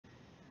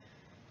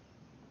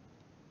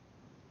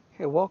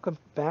Okay, welcome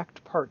back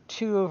to part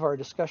 2 of our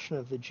discussion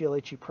of the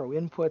GLHEPRO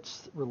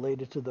inputs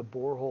related to the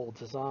borehole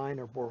design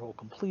or borehole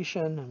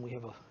completion. And we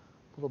have a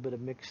little bit of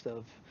mix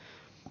of,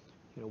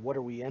 what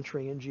are we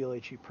entering in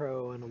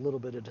GLHEPRO and a little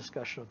bit of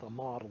discussion of the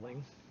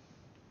modeling.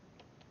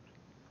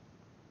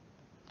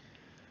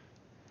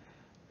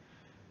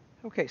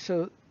 Okay,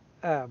 so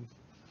the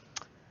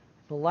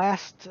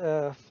last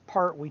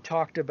part we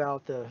talked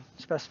about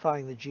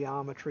specifying the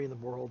geometry and the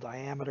borehole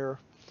diameter.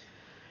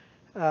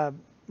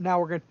 Now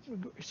we're going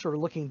to sort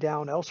of looking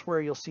down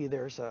elsewhere. You'll see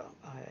there's a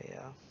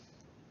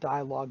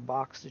dialog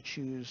box to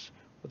choose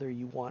whether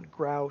you want a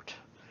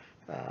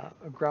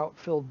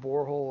grout-filled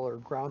borehole or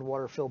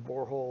groundwater-filled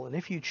borehole. And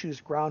if you choose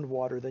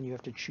groundwater, then you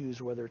have to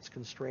choose whether it's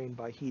constrained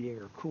by heating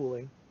or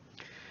cooling.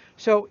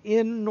 So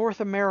in North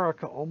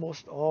America,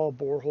 almost all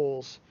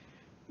boreholes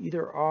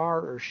either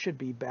are or should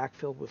be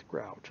backfilled with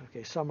grout.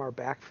 Okay, some are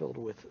backfilled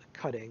with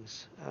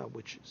cuttings,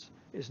 which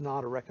is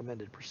not a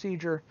recommended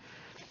procedure.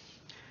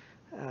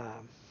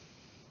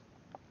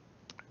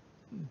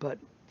 But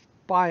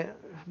by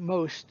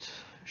most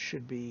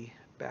should be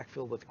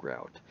backfilled with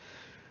grout.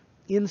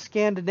 In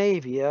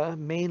Scandinavia,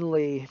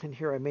 mainly, and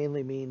here I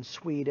mainly mean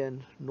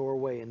Sweden,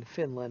 Norway, and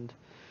Finland,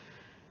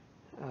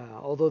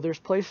 although there's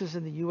places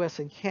in the US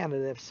and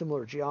Canada that have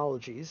similar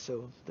geologies,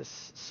 so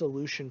this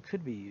solution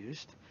could be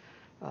used.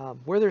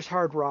 Where there's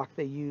hard rock,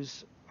 they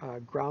use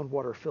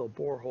groundwater-filled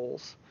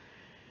boreholes.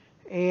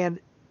 And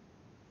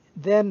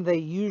then they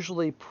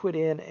usually put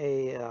in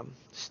a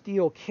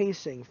steel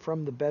casing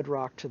from the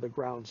bedrock to the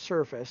ground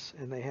surface,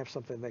 and they have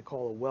something they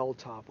call a well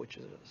top, which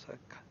is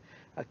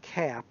a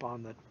cap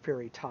on the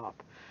very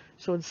top.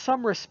 So in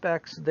some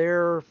respects,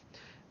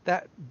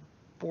 that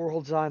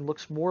borehole design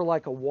looks more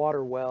like a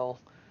water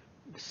well,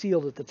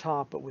 sealed at the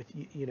top, but with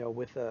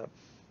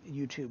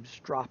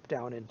U-tubes drop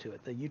down into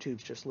it. The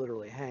U-tubes just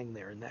literally hang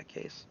there in that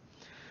case.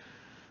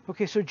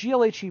 Okay, so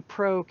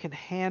GLHEPRO can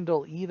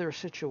handle either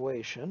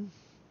situation.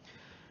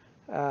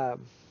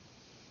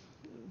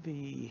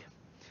 The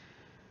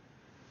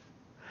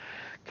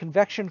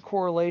convection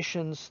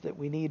correlations that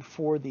we need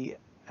for the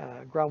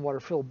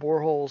groundwater-filled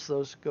boreholes,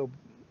 those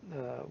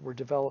were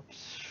developed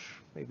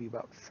maybe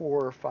about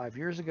 4 or 5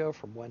 years ago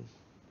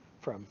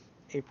from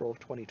April of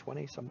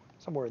 2020,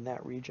 somewhere in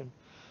that region,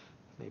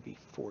 maybe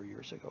 4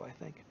 years ago, I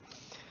think.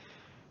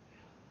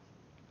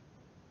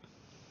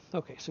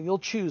 Okay, so you'll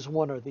choose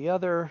one or the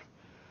other.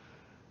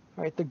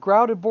 All right, the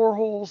grouted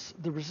boreholes,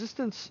 the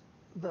resistance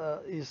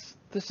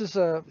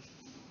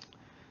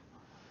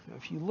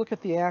if you look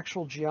at the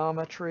actual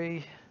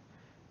geometry,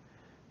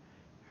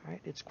 right,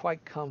 it's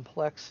quite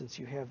complex since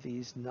you have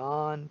these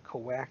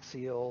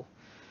non-coaxial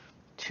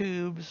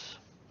tubes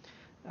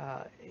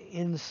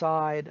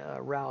inside a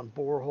round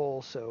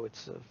borehole, so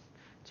it's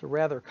a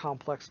rather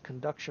complex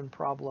conduction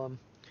problem.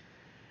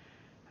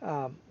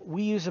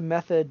 We use a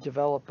method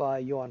developed by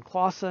Johan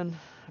Clausen,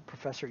 a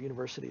professor at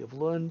University of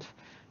Lund,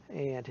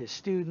 and his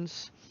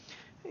students.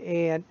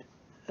 And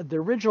the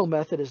original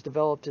method is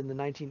developed in the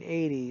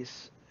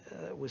 1980s.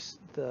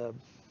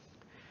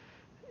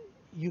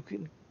 You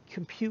can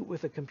compute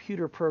with a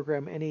computer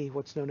program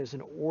what's known as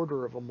an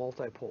order of a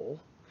multipole.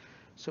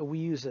 So we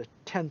use a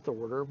 10th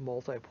order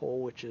multipole,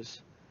 which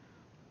is,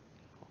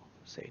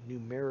 say,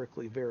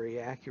 numerically very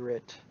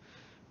accurate.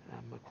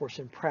 Of course,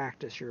 in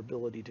practice, your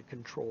ability to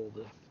control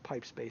the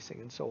pipe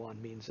spacing and so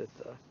on means that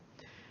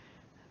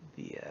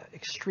the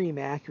extreme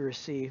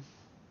accuracy,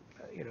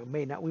 we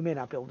may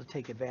not be able to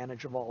take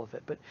advantage of all of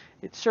it, but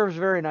it serves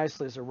very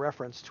nicely as a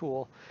reference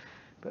tool.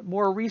 But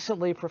more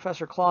recently,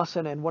 Professor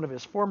Clausen and one of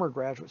his former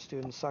graduate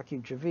students,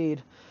 Saqib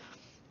Javid,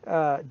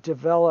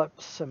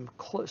 developed some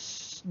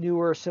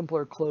newer,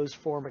 simpler closed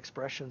form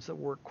expressions that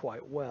work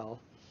quite well.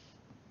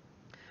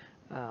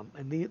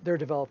 And they're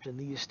developed in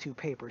these two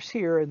papers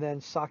here. And then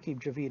Saqib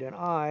Javid and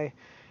I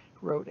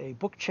wrote a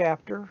book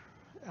chapter.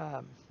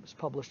 It was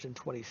published in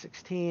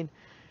 2016.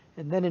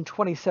 And then in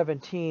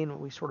 2017,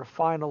 we sort of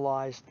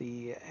finalized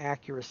the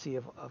accuracy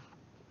of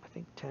I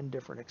think 10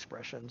 different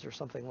expressions or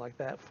something like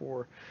that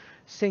for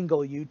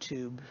single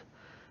U-tube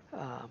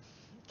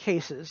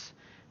cases.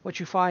 What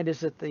you find is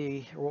that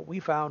what we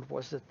found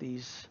was that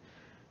these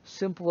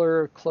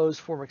simpler closed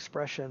form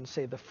expressions,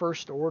 say the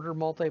first order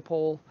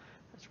multipole,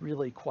 is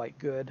really quite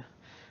good.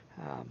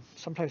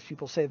 Sometimes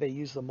people say they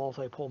use the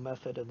multipole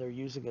method and they're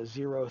using a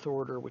 0th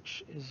order,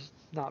 which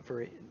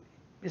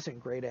isn't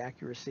great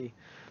accuracy.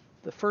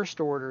 The first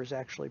order is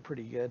actually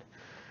pretty good.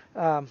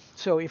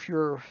 So if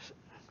you're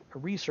a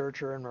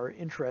researcher and are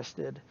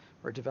interested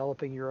or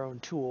developing your own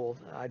tool,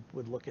 I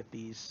would look at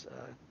these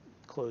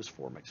closed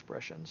form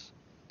expressions.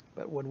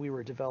 But when we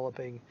were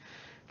developing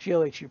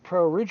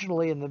GLHEPRO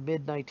originally in the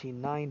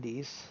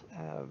mid-1990s,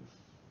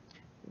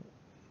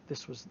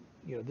 this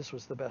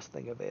was the best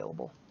thing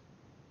available.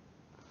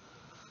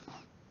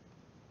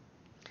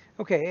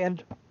 Okay,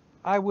 and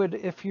I would,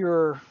 if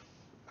you're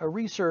a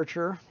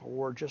researcher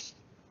or just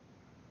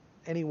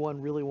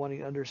anyone really wanting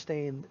to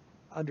understand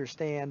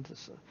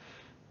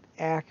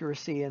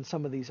accuracy and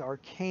some of these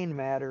arcane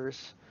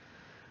matters,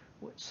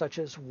 such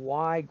as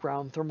why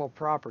ground thermal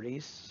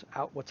properties,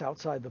 what's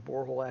outside the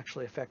borehole,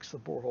 actually affects the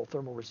borehole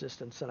thermal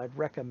resistance. And I'd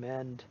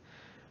recommend,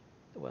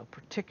 well,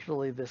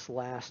 particularly this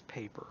last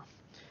paper,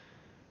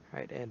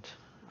 right? And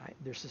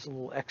there's this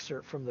little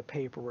excerpt from the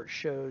paper where it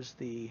shows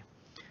the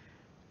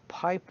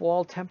pipe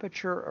wall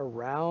temperature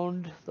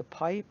around the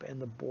pipe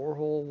and the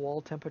borehole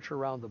wall temperature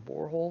around the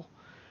borehole,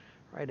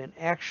 right? And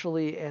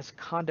actually, as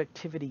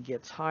conductivity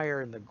gets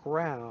higher in the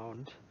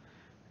ground,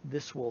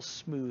 this will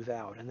smooth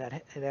out, and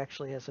that it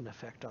actually has an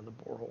effect on the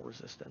borehole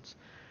resistance.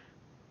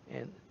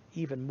 And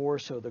even more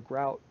so, the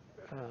grout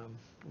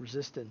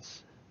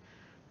resistance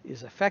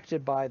is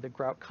affected by the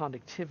grout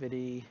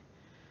conductivity,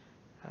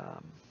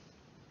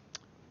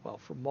 well,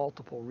 for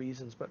multiple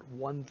reasons, but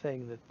one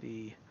thing that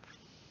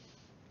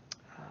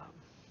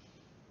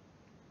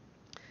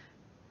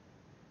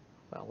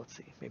well, let's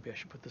see, maybe I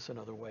should put this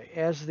another way.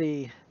 As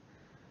the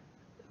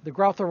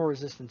grout thermal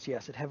resistance,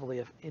 yes, it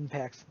heavily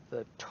impacts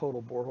the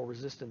total borehole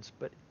resistance,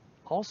 but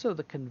also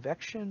the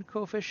convection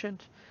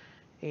coefficient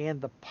and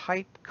the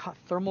pipe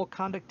thermal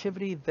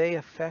conductivity, they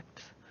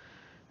affect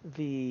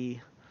the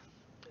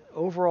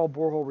overall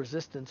borehole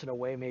resistance in a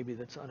way maybe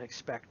that's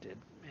unexpected.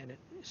 And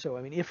so,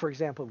 I mean, if, for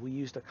example, we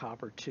used a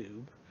copper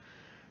tube,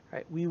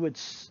 right,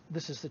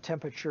 this is the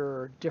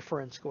temperature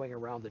difference going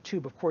around the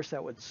tube. Of course,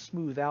 that would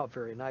smooth out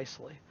very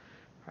nicely,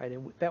 right,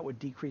 and that would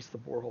decrease the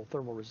borehole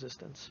thermal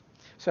resistance.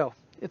 So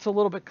it's a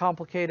little bit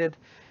complicated.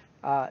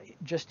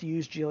 Just to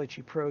use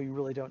GLHEPRO, you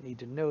really don't need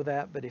to know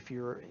that, but if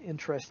you're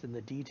interested in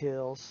the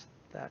details,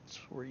 that's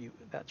where you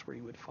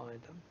would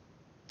find them.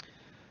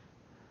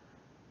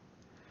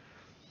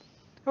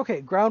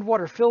 Okay,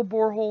 groundwater-filled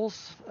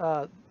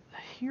boreholes.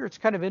 Here it's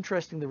kind of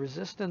interesting. The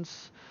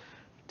resistance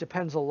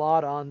depends a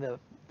lot on the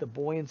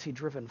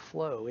buoyancy-driven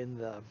flow in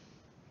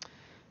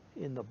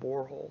the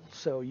borehole.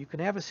 So you can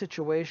have a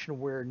situation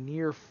where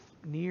near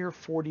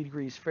 40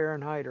 degrees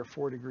Fahrenheit or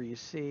 4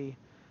 degrees C,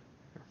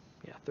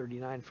 yeah,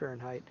 39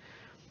 Fahrenheit,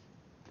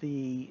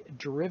 the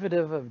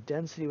derivative of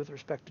density with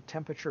respect to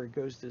temperature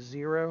goes to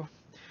 0,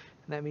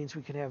 and that means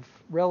we can have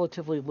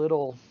relatively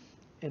little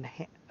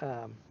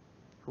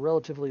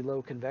relatively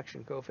low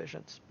convection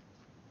coefficients.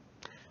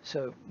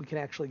 So we can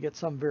actually get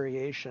some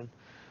variation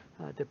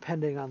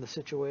depending on the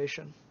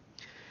situation.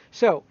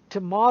 So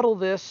to model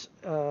this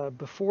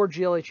before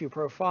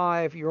GLHEPRO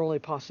 5, your only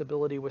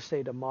possibility was,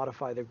 say, to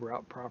modify the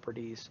grout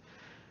properties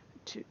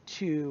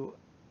to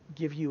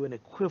give you an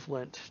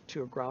equivalent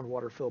to a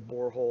groundwater-filled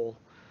borehole.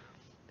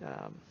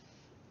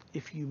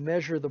 If you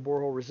measure the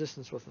borehole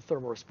resistance with the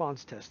thermal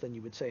response test, then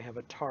you would say have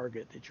a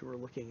target that you were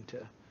looking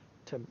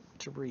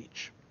to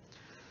reach.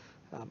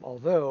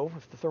 Although,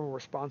 if the thermal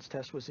response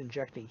test was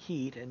injecting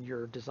heat and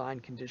your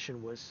design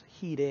condition was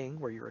heating,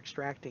 where you're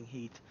extracting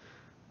heat,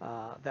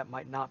 that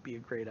might not be a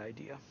great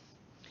idea.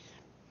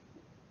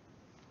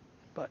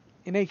 But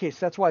in any case,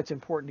 that's why it's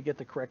important to get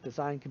the correct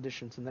design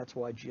conditions, and that's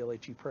why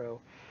GLHEPRO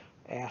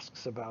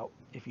asks about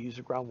if you use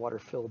a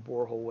groundwater-filled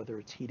borehole, whether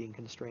it's heating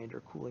constrained or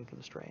cooling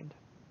constrained.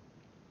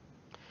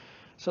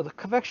 So the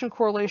convection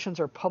correlations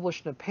are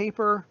published in a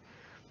paper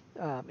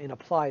in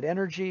Applied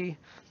Energy.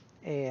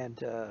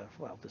 And,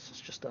 well, this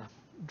is just a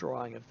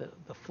drawing of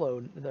the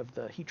flow of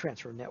the heat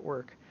transfer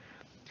network.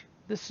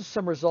 This is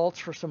some results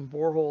for some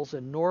boreholes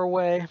in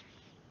Norway.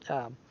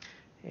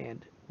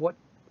 And what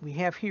we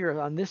have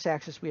here on this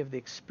axis, we have the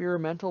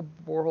experimental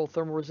borehole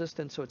thermal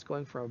resistance. So it's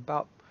going from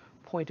about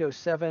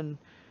 0.07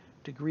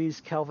 degrees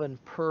Kelvin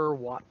per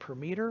watt per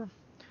meter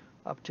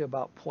up to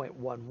about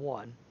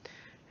 0.11.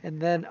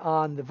 And then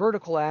on the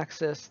vertical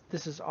axis,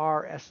 this is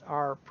our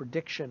SR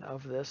prediction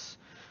of this,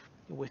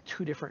 with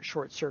two different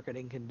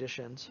short-circuiting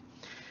conditions.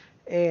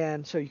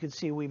 And so you can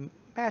see we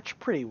match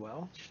pretty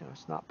well. You know,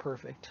 it's not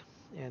perfect,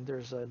 and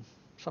there's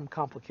some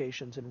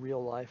complications in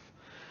real life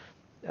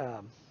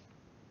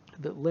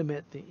that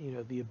limit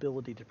the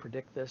ability to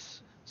predict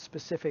this.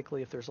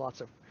 Specifically, if there's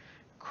lots of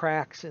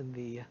cracks in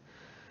the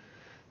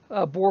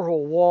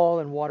borehole wall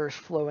and water's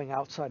flowing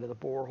outside of the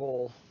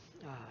borehole,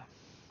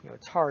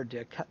 it's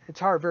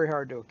very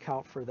hard to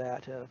account for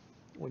that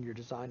when you're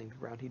designing the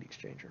ground heat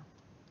exchanger.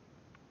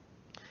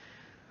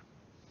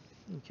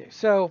 Okay,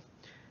 so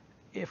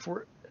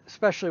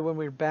especially when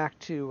we're back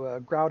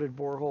to grouted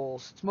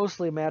boreholes, it's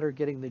mostly a matter of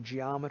getting the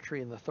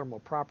geometry and the thermal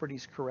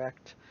properties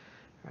correct,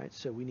 right?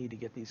 So we need to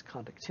get these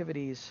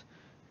conductivities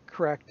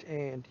correct,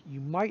 and you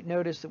might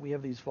notice that we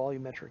have these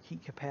volumetric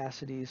heat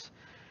capacities,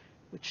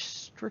 which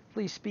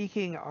strictly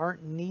speaking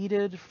aren't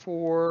needed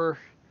for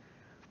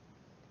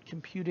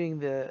computing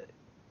the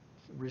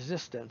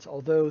resistance,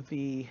 although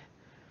the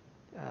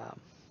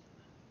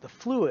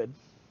fluid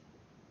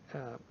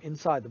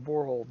inside the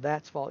borehole,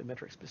 that's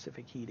volumetric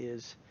specific heat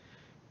is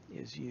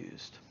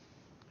used,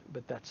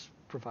 but that's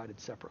provided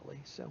separately.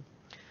 So,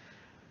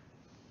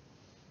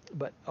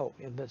 but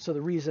so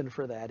the reason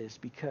for that is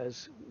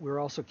because we're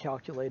also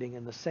calculating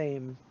in the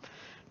same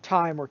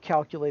time we're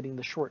calculating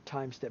the short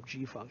time step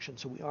G function.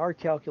 So we are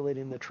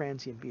calculating the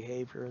transient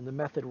behavior, and the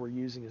method we're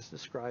using is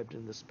described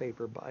in this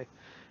paper by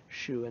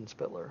Shu and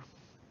Spittler.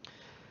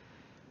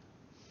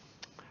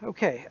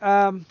 Okay,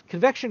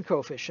 convection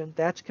coefficient,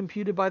 that's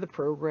computed by the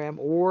program,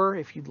 or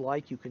if you'd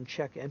like, you can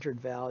check entered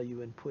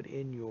value and put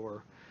in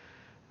your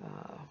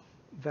uh,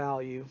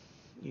 value.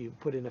 You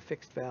put in a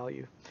fixed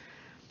value.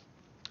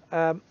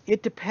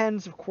 It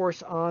depends, of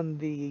course, on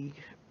the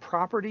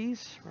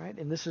properties, right?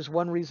 And this is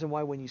one reason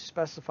why when you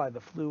specify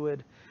the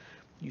fluid,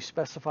 you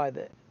specify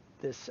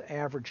this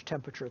average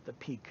temperature at the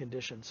peak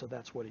condition, so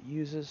that's what it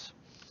uses.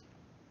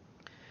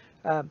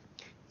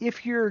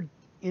 If you're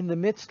in the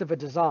midst of a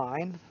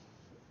design,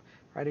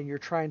 right, and you're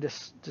trying to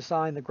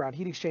design the ground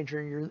heat exchanger,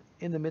 and you're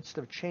in the midst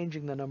of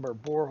changing the number of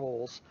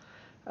boreholes,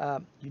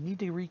 you need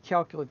to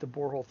recalculate the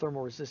borehole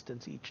thermal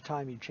resistance each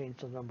time you change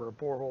the number of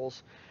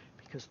boreholes,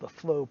 because the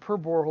flow per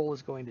borehole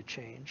is going to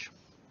change.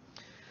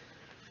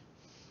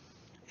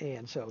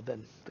 And so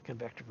then the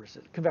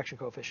convection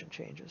coefficient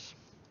changes.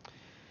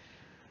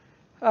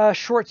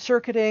 Short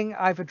circuiting,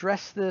 I've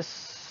addressed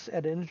this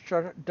at an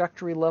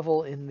introductory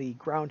level in the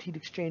ground heat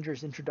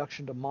exchangers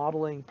Introduction to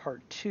Modeling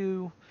Part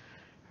 2.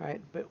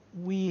 Right, but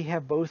we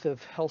have both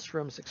of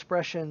Hellstrom's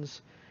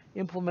expressions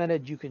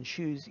implemented. You can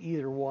choose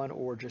either one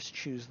or just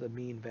choose the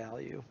mean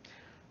value.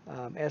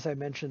 As I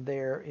mentioned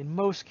there, in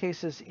most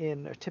cases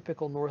in a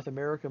typical North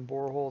American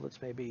borehole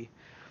that's maybe,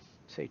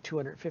 say,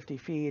 250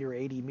 feet or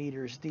 80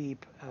 meters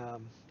deep,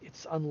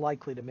 it's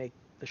unlikely to make,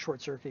 the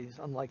short circuit is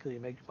unlikely to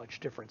make much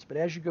difference. But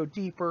as you go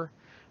deeper,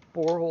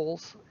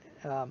 boreholes,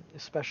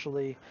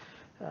 especially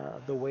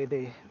the way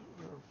they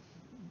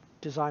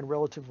design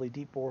relatively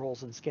deep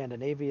boreholes in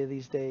Scandinavia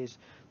these days,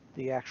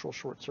 the actual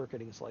short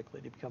circuiting is likely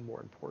to become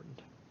more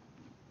important.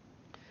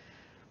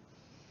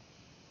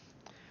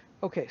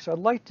 Okay, so I'd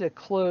like to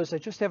close. I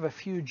just have a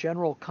few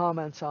general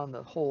comments on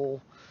the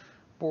whole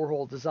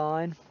borehole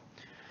design.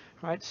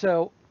 All right,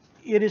 so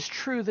it is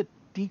true that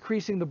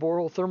decreasing the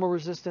borehole thermal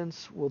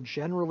resistance will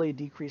generally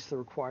decrease the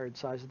required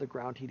size of the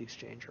ground heat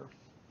exchanger.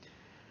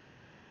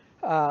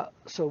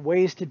 So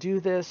ways to do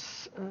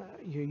this,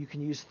 you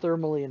can use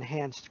thermally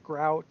enhanced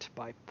grout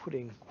by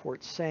putting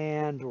quartz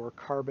sand or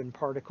carbon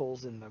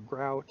particles in the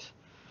grout.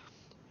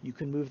 You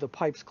can move the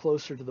pipes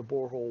closer to the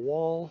borehole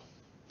wall.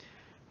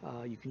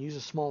 You can use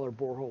a smaller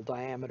borehole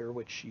diameter,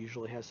 which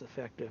usually has the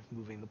effect of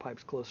moving the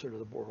pipes closer to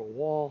the borehole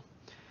wall.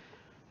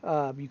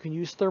 You can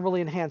use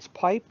thermally enhanced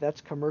pipe.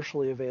 That's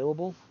commercially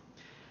available.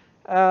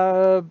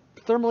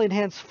 Thermally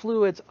enhanced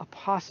fluids, a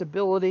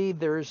possibility.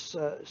 There's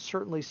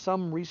certainly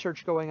some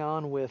research going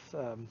on with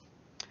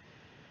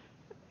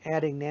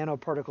adding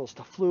nanoparticles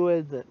to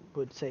fluid that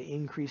would, say,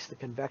 increase the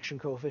convection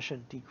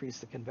coefficient, decrease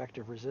the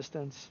convective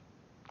resistance.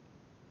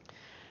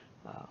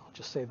 I'll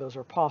just say those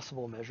are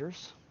possible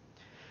measures.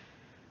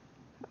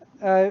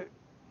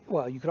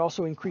 Well, you could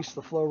also increase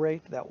the flow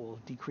rate. That will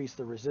decrease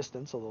the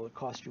resistance, although it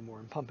costs you more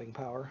in pumping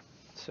power.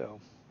 So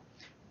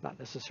not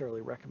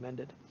necessarily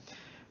recommended.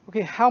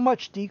 Okay, how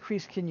much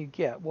decrease can you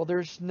get? Well,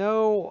 there's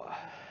no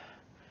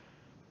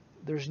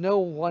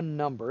one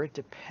number. It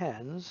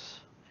depends.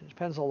 It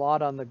depends a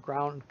lot on the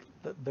ground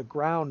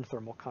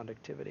thermal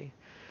conductivity.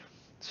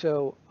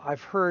 So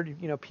I've heard,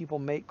 people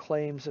make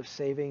claims of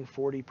saving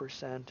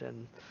 40%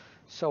 and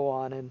so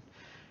on, and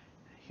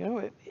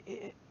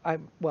I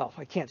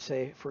can't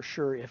say for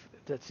sure if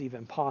that's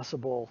even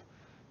possible,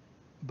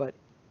 but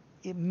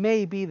it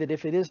may be that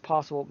if it is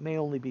possible, it may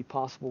only be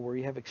possible where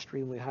you have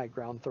extremely high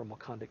ground thermal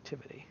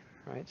conductivity,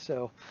 right?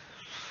 So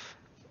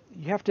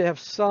you have to have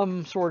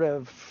some sort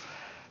of,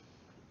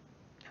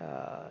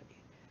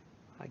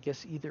 I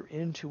guess, either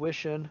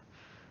intuition,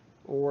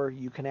 or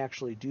you can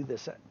actually do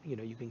this,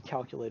 you can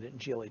calculate it in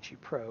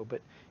GLHEPRO,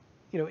 but,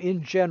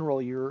 in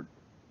general, you're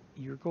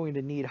going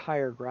to need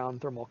higher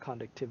ground thermal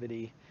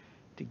conductivity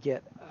to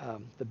get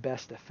the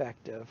best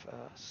effect of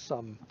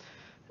some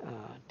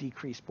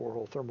decreased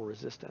borehole thermal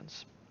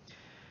resistance.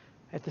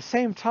 At the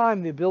same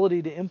time, the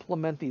ability to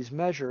implement these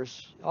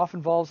measures often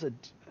involves a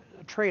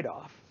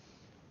trade-off,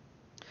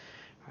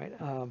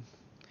 right?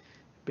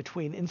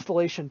 Between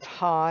installation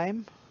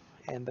time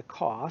and the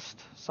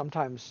cost,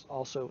 sometimes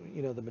also,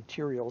 the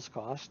materials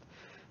cost,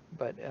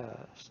 but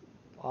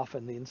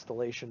often the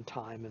installation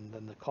time and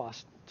then the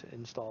cost to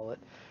install it,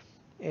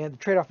 and the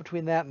trade-off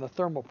between that and the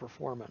thermal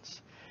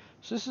performance.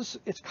 So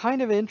it's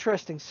kind of an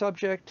interesting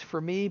subject for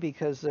me,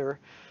 because there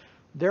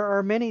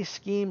are many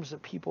schemes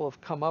that people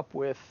have come up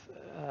with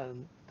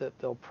that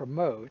they'll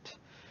promote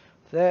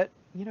that,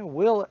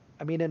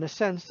 in a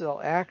sense,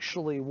 they'll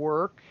actually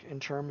work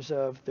in terms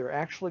of they're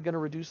actually going to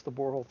reduce the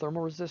borehole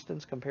thermal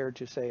resistance compared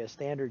to, say, a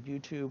standard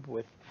U-tube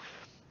with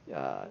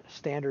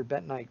standard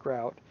bentonite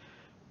grout.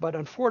 But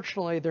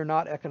unfortunately, they're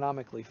not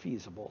economically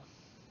feasible.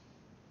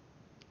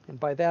 And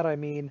by that I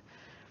mean,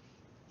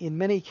 in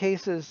many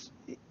cases,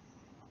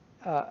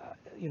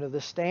 the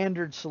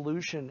standard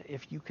solution,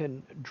 if you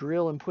can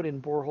drill and put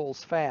in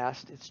boreholes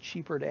fast, it's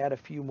cheaper to add a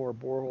few more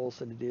boreholes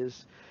than it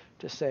is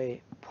to,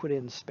 say, put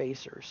in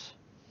spacers.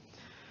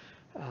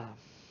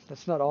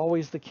 That's not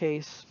always the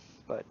case,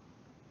 but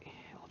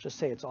I'll just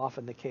say it's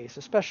often the case,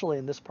 especially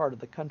in this part of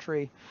the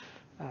country,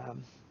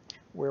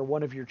 where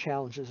one of your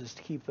challenges is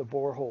to keep the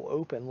borehole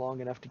open long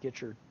enough to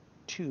get your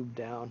tube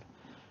down,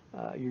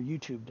 your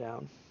U-tube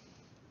down.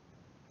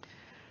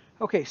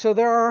 Okay, so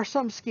there are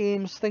some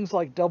schemes, things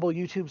like double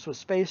U-tubes with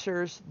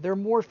spacers. They're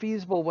more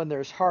feasible when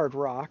there's hard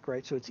rock,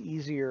 right? So it's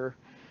easier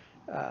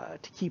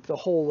to keep the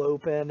hole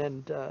open,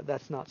 and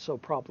that's not so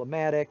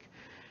problematic.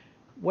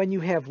 When you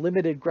have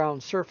limited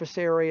ground surface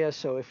area,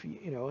 so if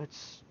you know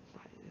it's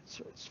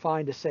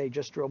fine to say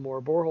just drill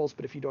more boreholes,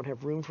 but if you don't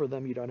have room for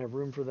them, you don't have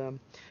room for them.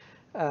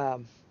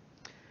 Um,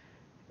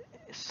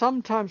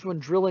 Sometimes when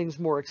drilling's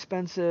more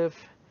expensive,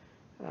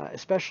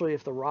 especially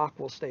if the rock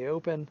will stay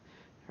open,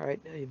 all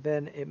right,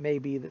 then it may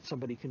be that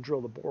somebody can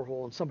drill the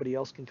borehole and somebody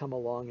else can come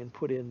along and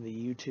put in the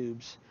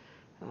U-tubes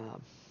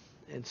um,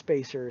 and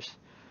spacers.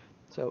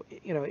 So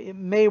you know it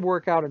may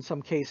work out in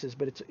some cases,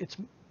 but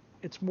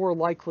it's more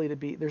likely to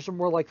be there's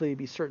more likely to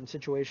be certain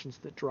situations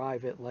that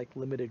drive it, like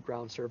limited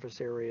ground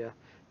surface area.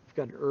 You've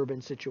got an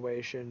urban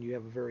situation, you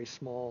have a very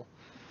small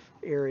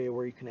area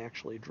where you can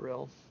actually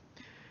drill.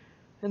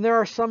 And there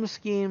are some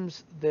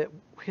schemes that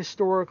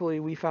historically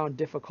we found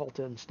difficult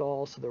to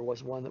install. So there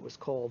was one that was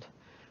called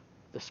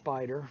the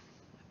Spider,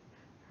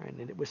 right?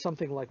 And it was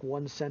something like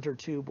one center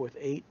tube with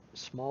 8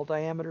 small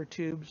diameter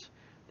tubes.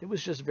 It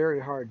was just very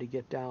hard to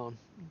get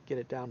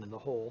it down in the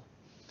hole,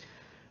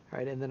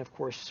 right? And then of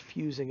course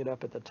fusing it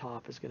up at the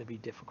top is going to be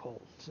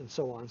difficult, and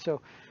so on.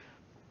 So,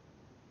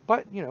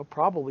 but you know,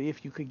 probably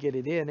if you could get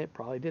it in, it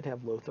probably did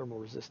have low thermal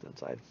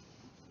resistance. I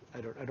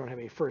don't have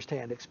any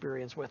firsthand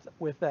experience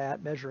with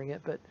that measuring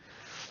it, but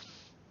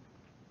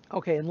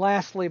okay. And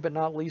lastly, but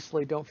not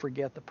leastly, don't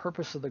forget the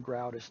purpose of the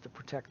grout is to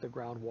protect the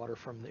groundwater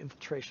from the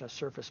infiltration of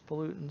surface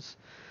pollutants.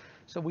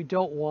 So we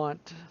don't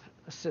want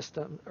a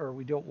system, or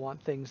we don't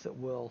want things that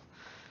will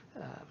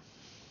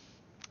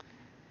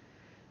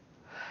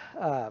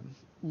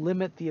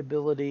limit the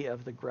ability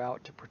of the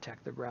grout to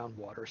protect the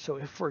groundwater. So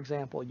if, for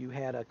example, you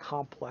had a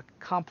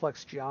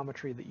complex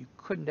geometry that you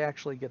couldn't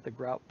actually get the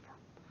grout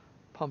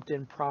pumped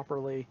in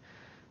properly,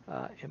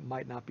 it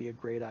might not be a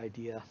great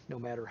idea, no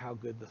matter how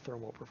good the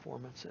thermal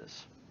performance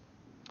is.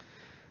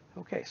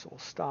 Okay, so we'll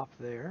stop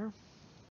there.